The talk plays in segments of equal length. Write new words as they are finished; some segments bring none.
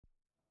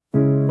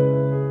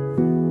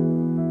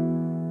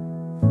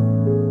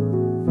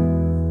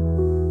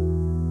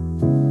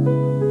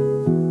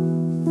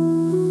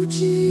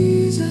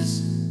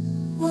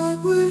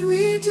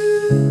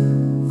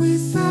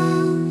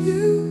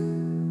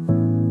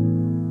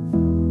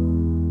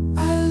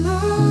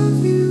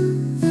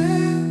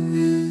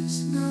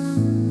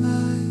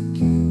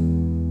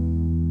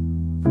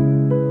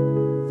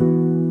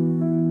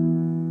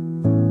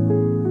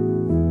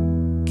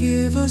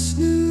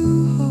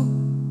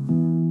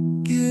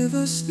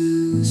Give us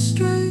new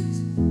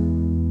strength,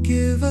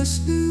 give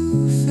us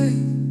new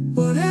faith,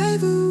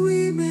 whatever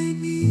we may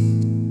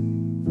need,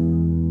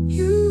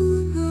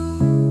 you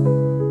know.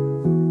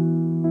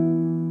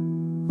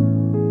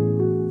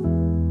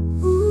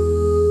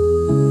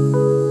 Ooh,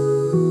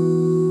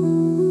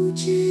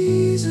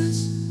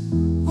 Jesus,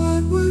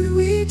 what would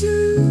we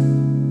do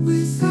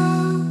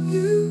without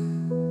you?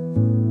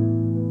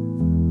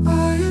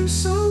 I am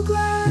so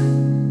glad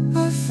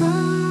I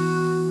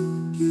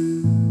found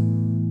you.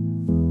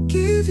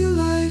 Give your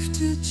life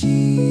to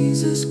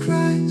Jesus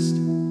Christ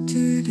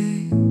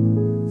today.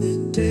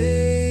 The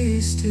day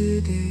is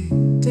today.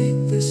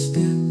 Take the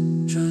step,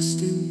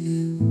 trust in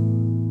Him.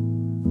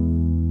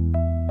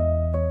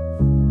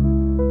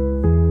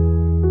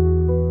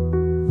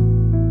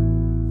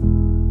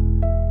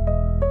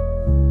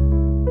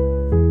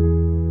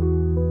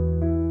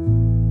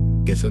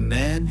 If a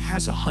man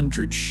has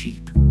 100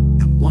 sheep,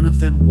 and one of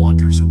them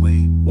wanders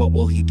away, what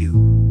will he do?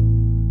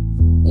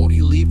 Won't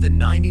he leave the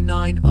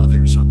 99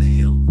 others on the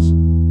hills,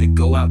 and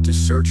go out to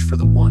search for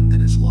the one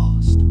that is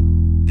lost?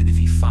 And if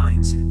he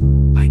finds it,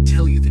 I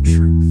tell you the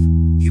truth,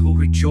 he will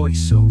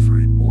rejoice over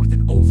it more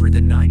than over the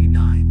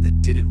 99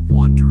 that didn't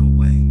wander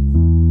away.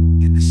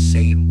 In the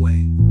same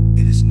way,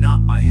 it is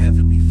not my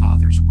heavenly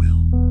Father's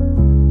will,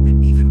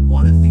 and even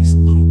one of these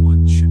little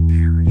ones should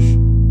perish.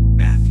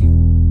 Matthew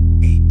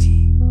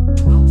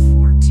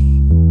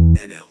 18:12-14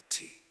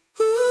 NLT.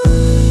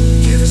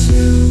 Give us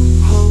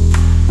new hope,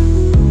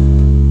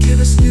 give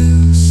us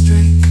new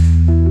strength,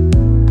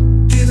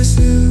 give us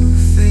new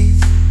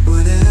faith,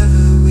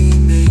 whatever we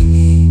may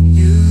need,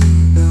 you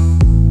know,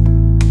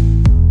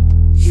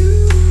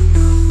 you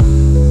know.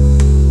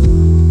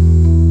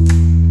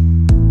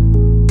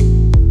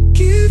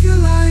 Give your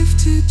life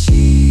to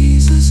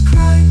Jesus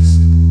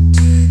Christ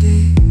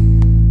today.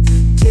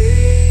 The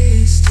day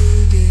is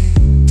today.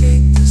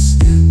 Take the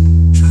step,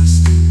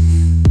 trust in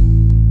Him.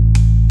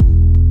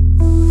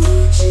 Ooh,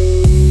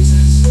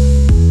 Jesus,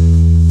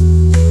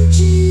 ooh,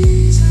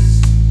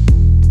 Jesus,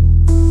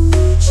 ooh,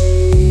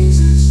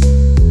 Jesus,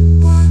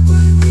 what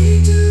would we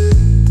do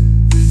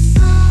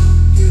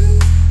without you?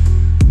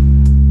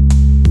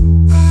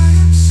 I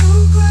am so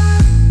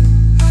glad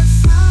I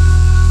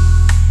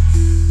found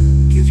you.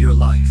 Give your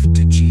life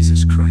to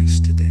Jesus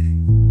Christ today.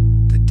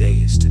 The day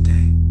is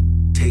today.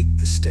 Take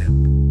the step,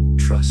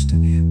 trust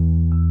in Him.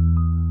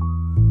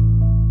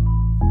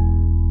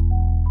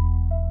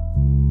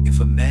 If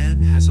a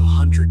man has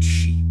 100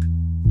 sheep,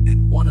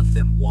 and one of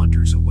them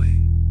wanders away,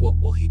 what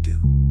will he do?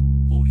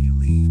 Won't he